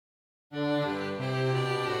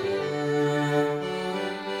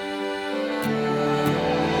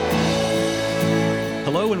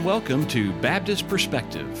welcome to Baptist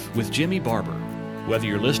Perspective with Jimmy Barber. Whether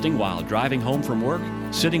you're listening while driving home from work,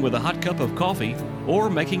 sitting with a hot cup of coffee, or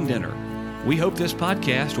making dinner, we hope this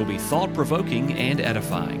podcast will be thought-provoking and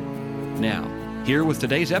edifying. Now, here with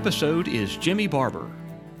today's episode is Jimmy Barber.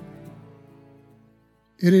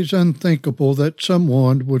 It is unthinkable that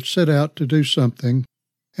someone would set out to do something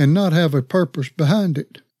and not have a purpose behind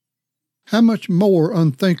it. How much more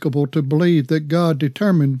unthinkable to believe that God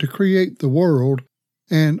determined to create the world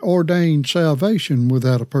and ordain salvation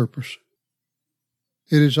without a purpose.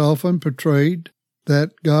 It is often portrayed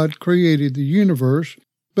that God created the universe,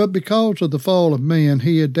 but because of the fall of man,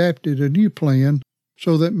 he adapted a new plan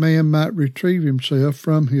so that man might retrieve himself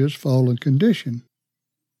from his fallen condition.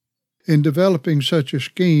 In developing such a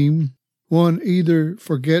scheme, one either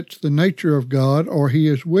forgets the nature of God or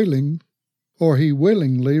he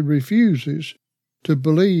willingly refuses to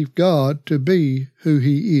believe God to be who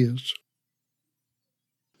he is.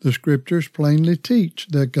 The Scriptures plainly teach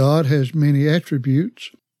that God has many attributes,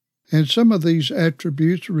 and some of these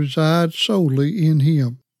attributes reside solely in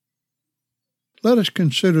him. Let us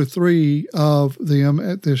consider three of them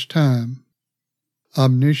at this time: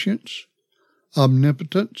 omniscience,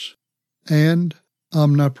 omnipotence, and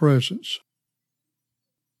omnipresence.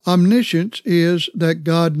 Omniscience is that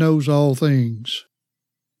God knows all things.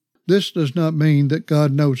 This does not mean that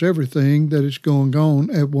God knows everything that is going on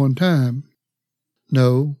at one time.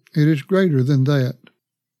 No, it is greater than that.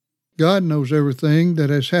 God knows everything that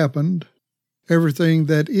has happened, everything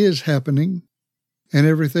that is happening, and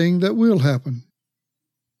everything that will happen.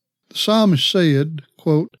 The psalmist said,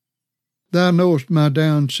 quote, "Thou knowest my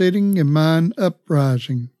down sitting and mine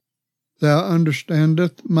uprising. Thou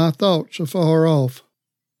understandest my thoughts afar off.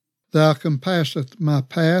 Thou compassest my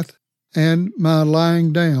path and my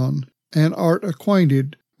lying down, and art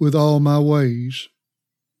acquainted with all my ways.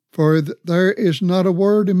 For there is not a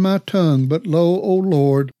word in my tongue, but lo, O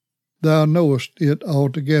Lord, thou knowest it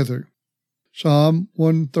altogether." Psalm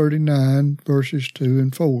 139, verses 2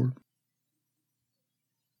 and 4.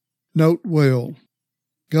 Note well,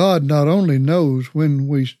 God not only knows when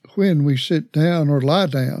we sit down or lie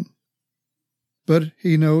down, but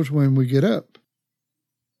he knows when we get up.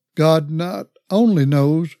 God not only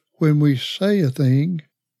knows when we say a thing,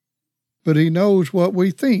 but he knows what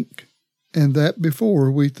we think, and that before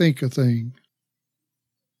we think a thing.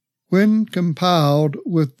 When compiled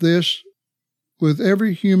with this, with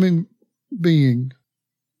every human being,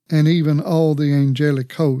 and even all the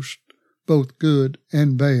angelic host, both good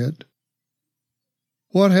and bad,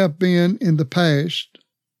 what have been in the past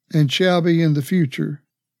and shall be in the future,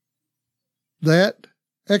 that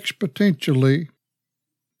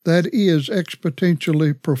is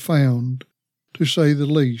exponentially profound, to say the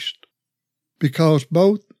least, because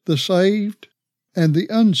both the saved and the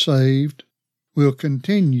unsaved will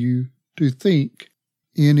continue to think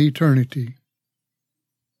in eternity.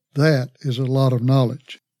 That is a lot of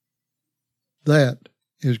knowledge. That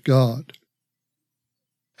is God.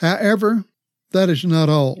 However, that is not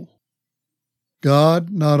all. God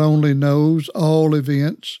not only knows all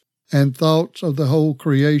events and thoughts of the whole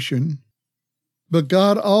creation, but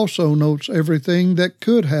God also knows everything that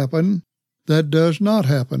could happen that does not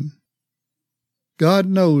happen. God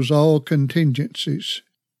knows all contingencies.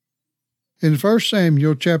 In 1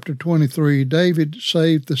 Samuel chapter 23, David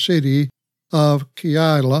saved the city of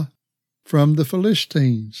Keilah from the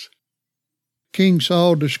Philistines. King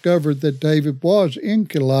Saul discovered that David was in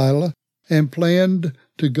Keilah and planned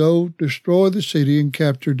to go destroy the city and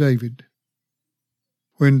capture David.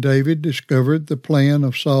 When David discovered the plan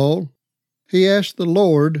of Saul, he asked the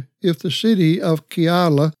Lord if the city of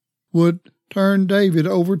Keilah would turn David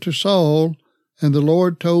over to Saul, and the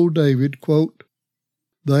Lord told David, quote,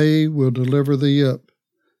 "They will deliver thee up."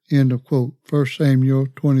 End of quote. 1 Samuel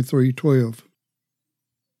 23:12.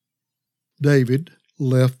 David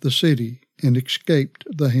left the city and escaped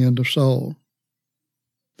the hand of Saul.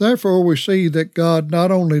 Therefore, we see that God not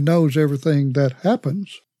only knows everything that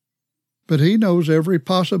happens, but he knows every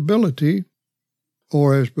possibility,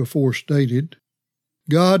 or as before stated,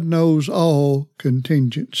 God knows all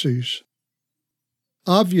contingencies.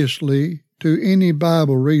 Obviously, to any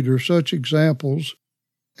Bible reader, such examples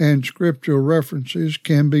and scriptural references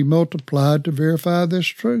can be multiplied to verify this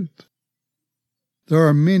truth. There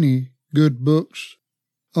are many good books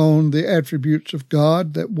on the attributes of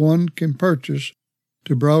God that one can purchase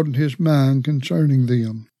to broaden his mind concerning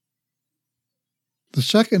them. The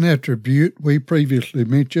second attribute we previously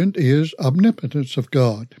mentioned is omnipotence of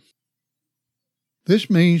God. This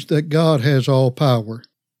means that God has all power.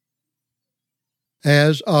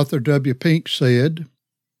 As Arthur W. Pink said,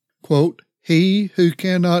 quote, "He who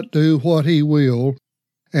cannot do what he will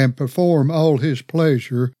and perform all his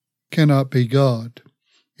pleasure cannot be God."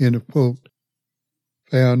 End of quote.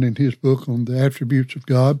 Found in his book on the Attributes of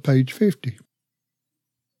God, page 50.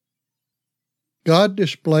 God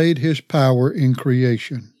displayed his power in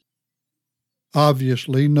creation.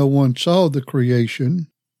 Obviously, no one saw the creation,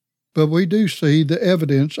 but we do see the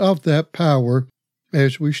evidence of that power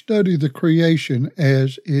as we study the creation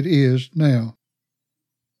as it is now.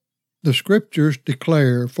 The Scriptures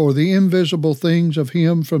declare, "For the invisible things of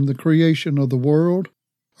him from the creation of the world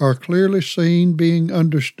are clearly seen, being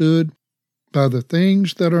understood by the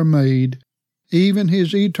things that are made, even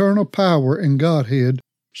his eternal power and Godhead,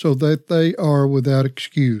 so that they are without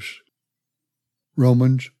excuse."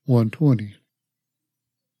 Romans 1:20.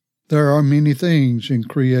 There are many things in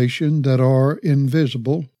creation that are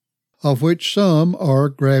invisible, of which some are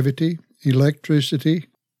gravity, electricity,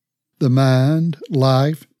 the mind,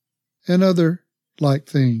 life, and other like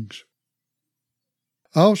things.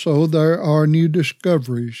 Also, there are new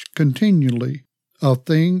discoveries continually of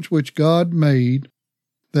things which God made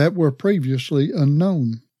that were previously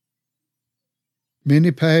unknown.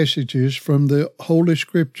 Many passages from the Holy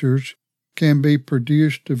Scriptures can be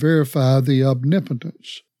produced to verify the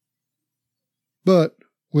omnipotence, but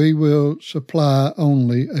we will supply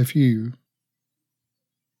only a few.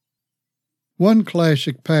 One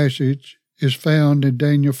classic passage is found in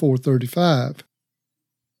Daniel 4:35.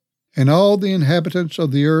 "And all the inhabitants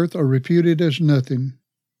of the earth are reputed as nothing,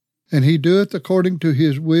 and he doeth according to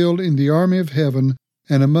his will in the army of heaven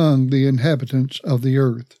and among the inhabitants of the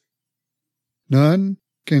earth. None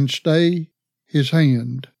can stay his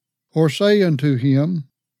hand, or say unto him,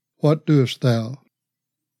 What doest thou?"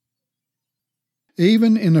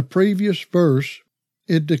 Even in a previous verse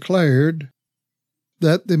it declared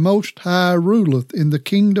that the Most High ruleth in the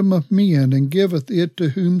kingdom of men and giveth it to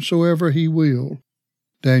whomsoever he will.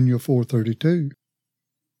 Daniel 4:32.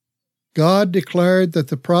 God declared by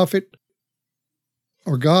the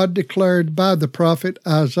prophet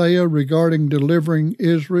Isaiah regarding delivering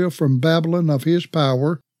Israel from Babylon of his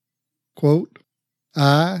power, quote,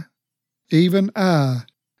 "I, even I,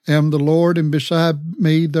 am the Lord, and beside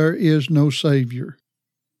me there is no Savior.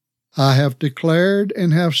 I have declared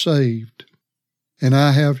and have saved, and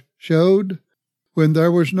I have showed when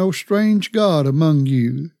there was no strange God among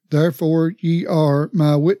you. Therefore ye are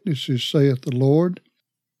my witnesses, saith the Lord,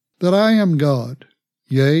 that I am God.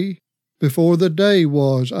 Yea, before the day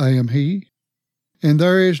was I am he, and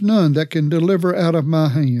there is none that can deliver out of my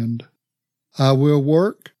hand. I will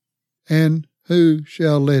work, and who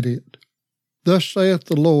shall let it? Thus saith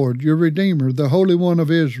the Lord, your Redeemer, the Holy One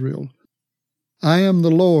of Israel. I am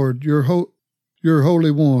the Lord, your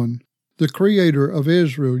Holy One, the Creator of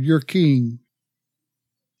Israel, your King.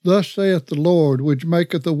 Thus saith the Lord, which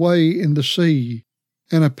maketh a way in the sea,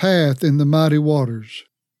 and a path in the mighty waters.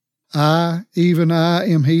 I, even I,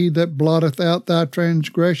 am he that blotteth out thy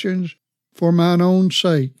transgressions for mine own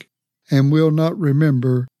sake, and will not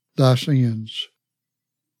remember thy sins.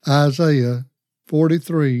 Isaiah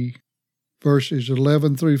 43, verses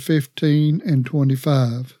 11 through 15 and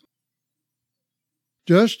 25.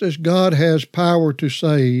 Just as God has power to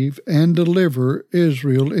save and deliver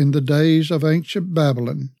Israel in the days of ancient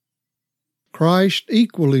Babylon, Christ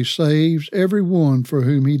equally saves every one for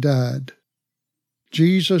whom he died.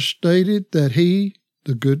 Jesus stated that he,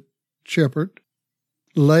 the Good Shepherd,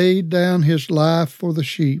 laid down his life for the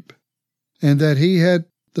sheep, and that he had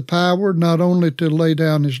the power not only to lay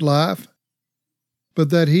down his life, but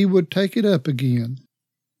that he would take it up again.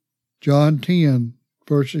 John 10,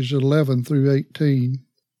 verses 11 through 18.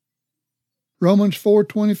 Romans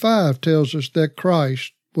 4:25 tells us that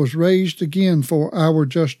Christ was raised again for our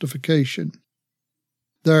justification.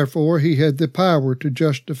 Therefore, he had the power to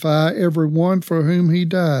justify every one for whom he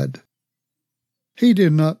died. He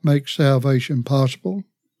did not make salvation possible.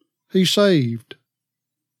 He saved.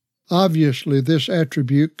 Obviously, this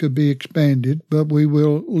attribute could be expanded, but we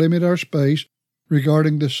will limit our space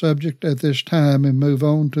regarding the subject at this time and move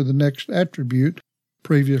on to the next attribute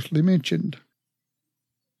previously mentioned.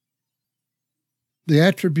 The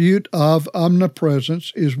attribute of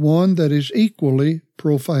omnipresence is one that is equally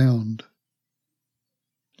profound.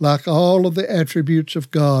 Like all of the attributes of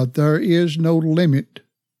God, there is no limit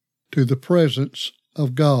to the presence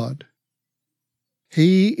of God.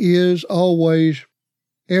 He is always,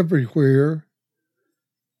 everywhere,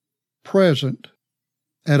 present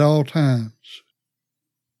at all times.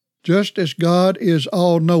 Just as God is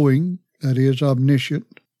all-knowing, that is,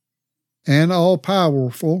 omniscient, and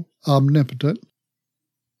all-powerful, omnipotent,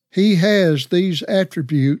 he has these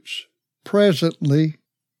attributes presently,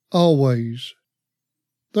 always.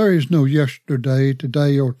 There is no yesterday,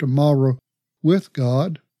 today, or tomorrow with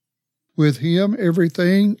God. With Him,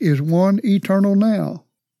 everything is one eternal now.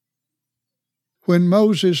 When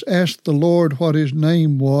Moses asked the Lord what His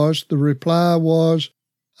name was, the reply was,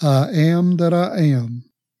 I am that I am.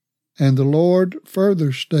 And the Lord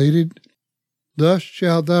further stated, Thus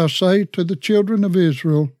shalt thou say to the children of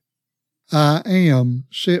Israel, I am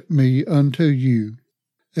sent me unto you.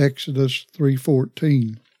 Exodus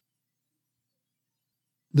 3:14.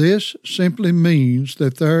 This simply means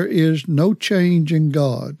that there is no change in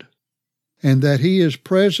God, and that He is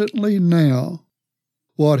presently now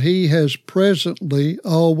what He has presently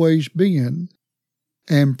always been,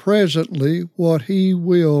 and presently what He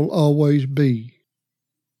will always be.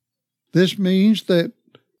 This means that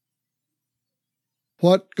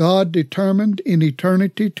what God determined in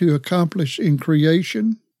eternity to accomplish in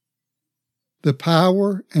creation, the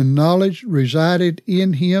power and knowledge resided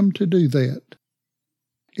in Him to do that.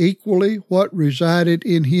 Equally, what resided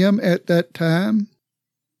in Him at that time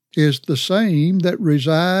is the same that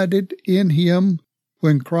resided in Him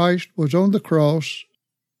when Christ was on the cross,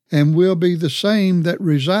 and will be the same that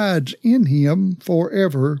resides in Him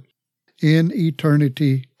forever in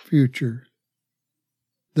eternity future.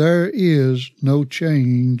 There is no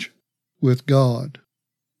change with God.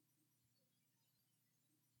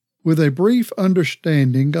 With a brief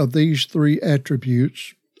understanding of these three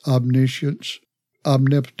attributes, omniscience,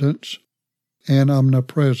 omnipotence, and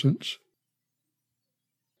omnipresence,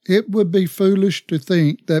 it would be foolish to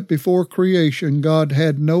think that before creation God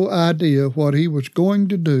had no idea what He was going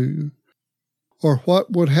to do or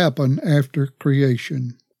what would happen after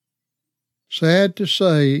creation. Sad to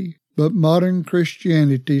say, but modern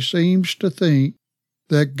Christianity seems to think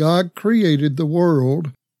that God created the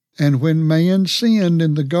world, and when man sinned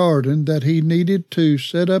in the garden that He needed to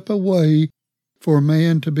set up a way for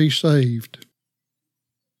man to be saved.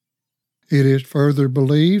 It is further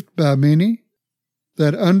believed by many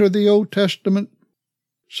that under the Old Testament,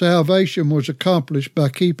 salvation was accomplished by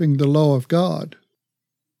keeping the law of God,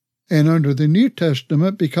 and under the New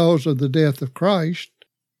Testament, because of the death of Christ,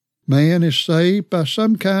 man is saved by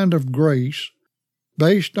some kind of grace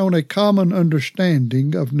based on a common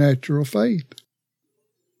understanding of natural faith.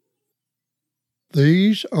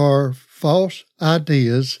 These are false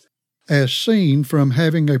ideas as seen from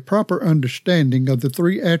having a proper understanding of the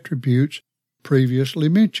three attributes previously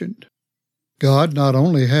mentioned. God not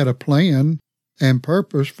only had a plan and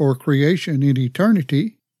purpose for creation in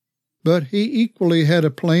eternity, but He equally had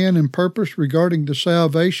a plan and purpose regarding the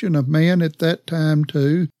salvation of man at that time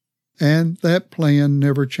too, and that plan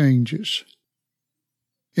never changes.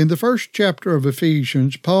 In the first chapter of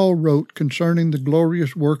Ephesians, Paul wrote concerning the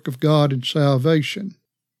glorious work of God in salvation.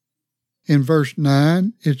 In verse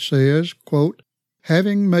 9 it says, quote,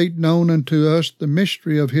 having made known unto us the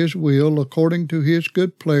mystery of His will according to His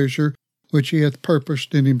good pleasure, which He hath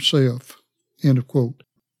purposed in Himself. End of quote.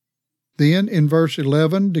 Then in verse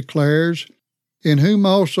 11 declares, in whom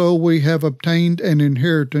also we have obtained an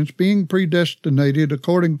inheritance, being predestinated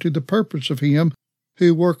according to the purpose of Him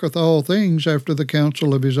who worketh all things after the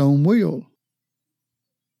counsel of His own will.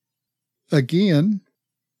 Again,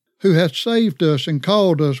 who hath saved us and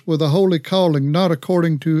called us with a holy calling, not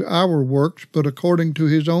according to our works, but according to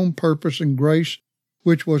His own purpose and grace,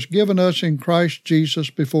 which was given us in Christ Jesus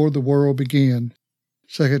before the world began.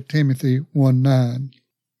 2 Timothy 1:9.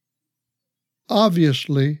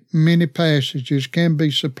 Obviously, many passages can be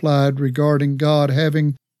supplied regarding God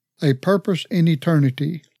having a purpose in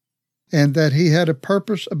eternity, and that He had a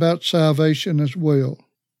purpose about salvation as well.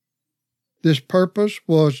 This purpose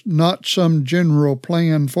was not some general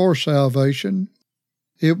plan for salvation.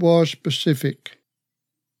 It was specific.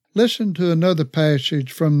 Listen to another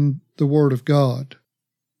passage from the Word of God.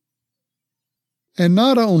 And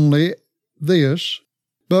not only this,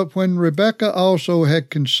 but when Rebekah also had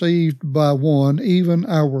conceived by one, even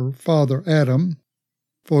our father Adam,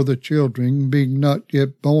 for the children being not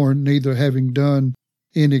yet born, neither having done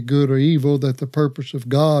any good or evil, that the purpose of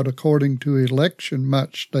God according to election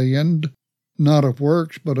might stand, not of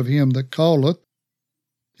works, but of Him that calleth,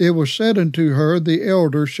 it was said unto her, the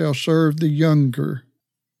elder shall serve the younger.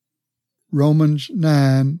 Romans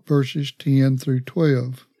 9, verses 10 through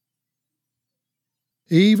 12.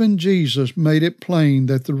 Even Jesus made it plain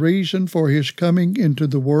that the reason for His coming into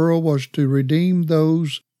the world was to redeem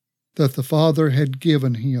those that the Father had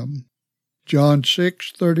given Him. John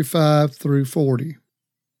 6:35 through 40.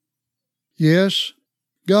 Yes,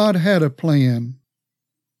 God had a plan,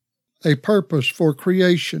 a purpose for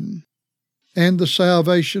creation, and the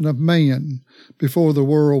salvation of man before the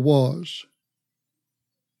world was.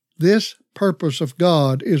 This purpose of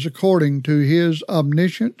God is according to His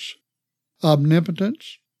omniscience,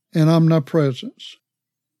 omnipotence, and omnipresence.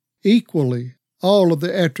 Equally, all of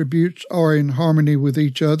the attributes are in harmony with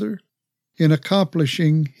each other in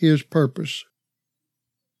accomplishing His purpose.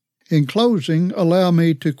 In closing, allow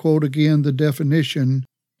me to quote again the definition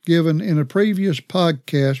given in a previous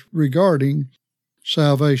podcast regarding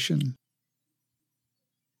salvation.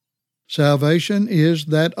 Salvation is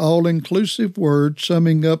that all-inclusive word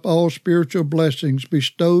summing up all spiritual blessings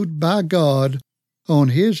bestowed by God on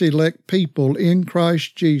His elect people in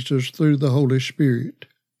Christ Jesus through the Holy Spirit.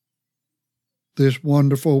 This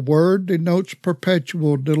wonderful word denotes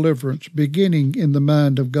perpetual deliverance beginning in the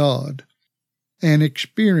mind of God and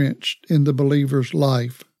experienced in the believer's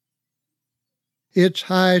life. Its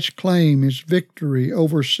highest claim is victory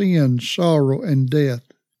over sin, sorrow, and death.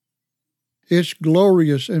 Its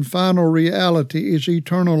glorious and final reality is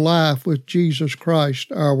eternal life with Jesus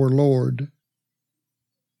Christ our Lord.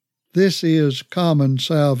 This is common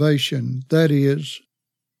salvation, that is,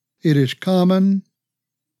 it is common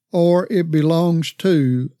or it belongs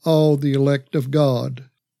to all the elect of God.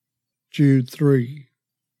 Jude 3.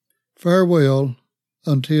 Farewell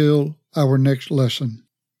until our next lesson.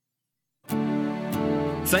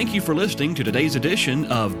 Thank you for listening to today's edition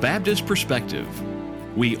of Baptist Perspective.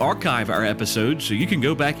 We archive our episodes so you can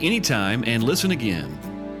go back anytime and listen again.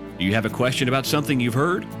 Do you have a question about something you've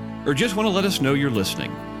heard, or just want to let us know you're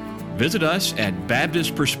listening? Visit us at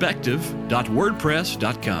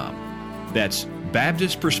baptistperspective.wordpress.com. That's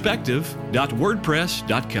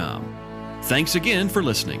baptistperspective.wordpress.com. Thanks again for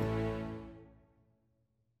listening.